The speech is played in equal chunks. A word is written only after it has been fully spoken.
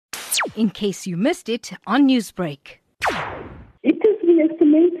in case you missed it on Newsbreak. It has been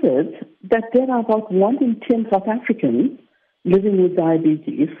estimated that there are about 1 in 10 South Africans living with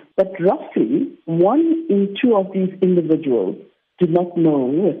diabetes, but roughly 1 in 2 of these individuals do not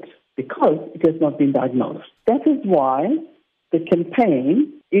know it because it has not been diagnosed. That is why the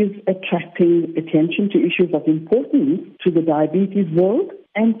campaign is attracting attention to issues of importance to the diabetes world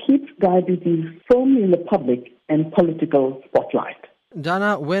and keeps diabetes firmly in the public and political spotlight.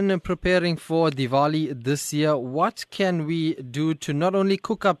 Dana, when preparing for Diwali this year, what can we do to not only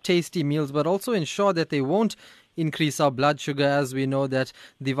cook up tasty meals but also ensure that they won't increase our blood sugar, as we know that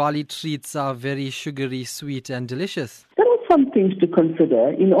Diwali treats are very sugary, sweet and delicious? There are some things to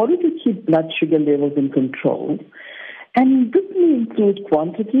consider in order to keep blood sugar levels in control. And this may include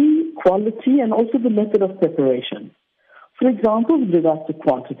quantity, quality, and also the method of preparation. For example, with regards to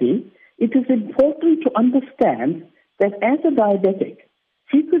quantity, it is important to understand that as a diabetic,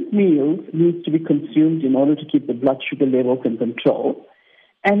 frequent meals need to be consumed in order to keep the blood sugar levels in control.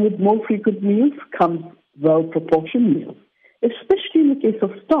 And with more frequent meals comes well-proportioned meals, especially in the case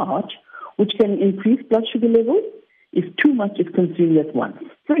of starch, which can increase blood sugar levels if too much is consumed at once.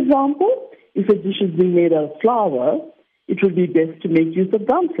 For example, if a dish is being made out of flour, it would be best to make use of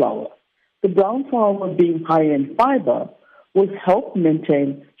brown flour. The brown flour, being high in fiber, will help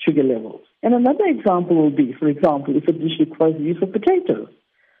maintain sugar levels. And another example will be, for example, if a dish requires the use of potatoes,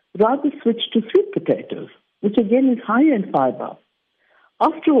 rather switch to sweet potatoes, which again is higher in fiber.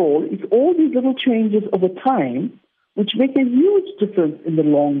 After all, it's all these little changes over time which make a huge difference in the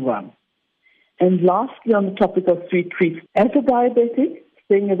long run. And lastly, on the topic of sweet treats, as a diabetic,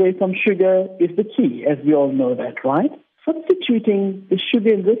 staying away from sugar is the key, as we all know that, right? Substituting the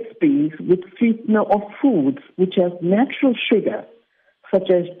sugar in recipes with sweetener of foods which have natural sugar, such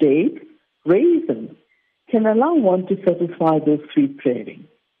as dates, raisins, can allow one to satisfy those sweet cravings.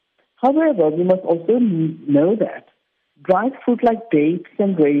 However, we must also know that dried fruit like dates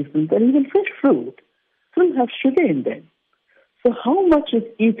and raisins and even fresh fruit still have sugar in them. So how much is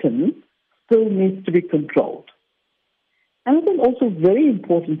eaten still needs to be controlled. And it is also very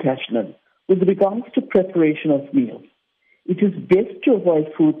important, Ashnan, with regards to preparation of meals. It is best to avoid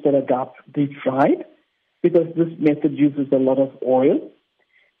foods that are deep fried because this method uses a lot of oil.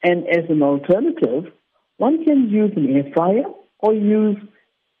 And as an alternative, one can use an air fryer or use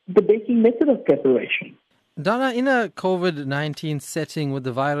the baking method of preparation. Dana, in a COVID-19 setting with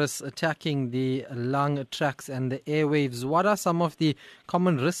the virus attacking the lung tracts and the airwaves, what are some of the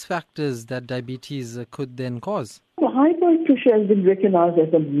common risk factors that diabetes could then cause? High blood pressure has been recognized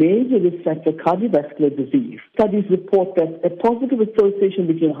as a major risk factor for cardiovascular disease. Studies report that a positive association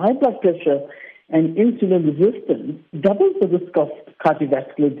between high blood pressure and insulin resistance doubles the risk of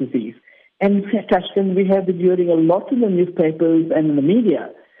cardiovascular disease. And in fact, we have been hearing a lot in the newspapers and in the media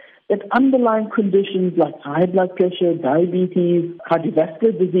that underlying conditions like high blood pressure, diabetes,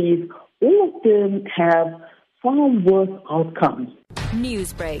 cardiovascular disease, all of them have far worse outcomes.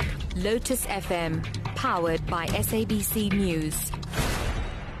 Newsbreak, Lotus FM, powered by SABC News.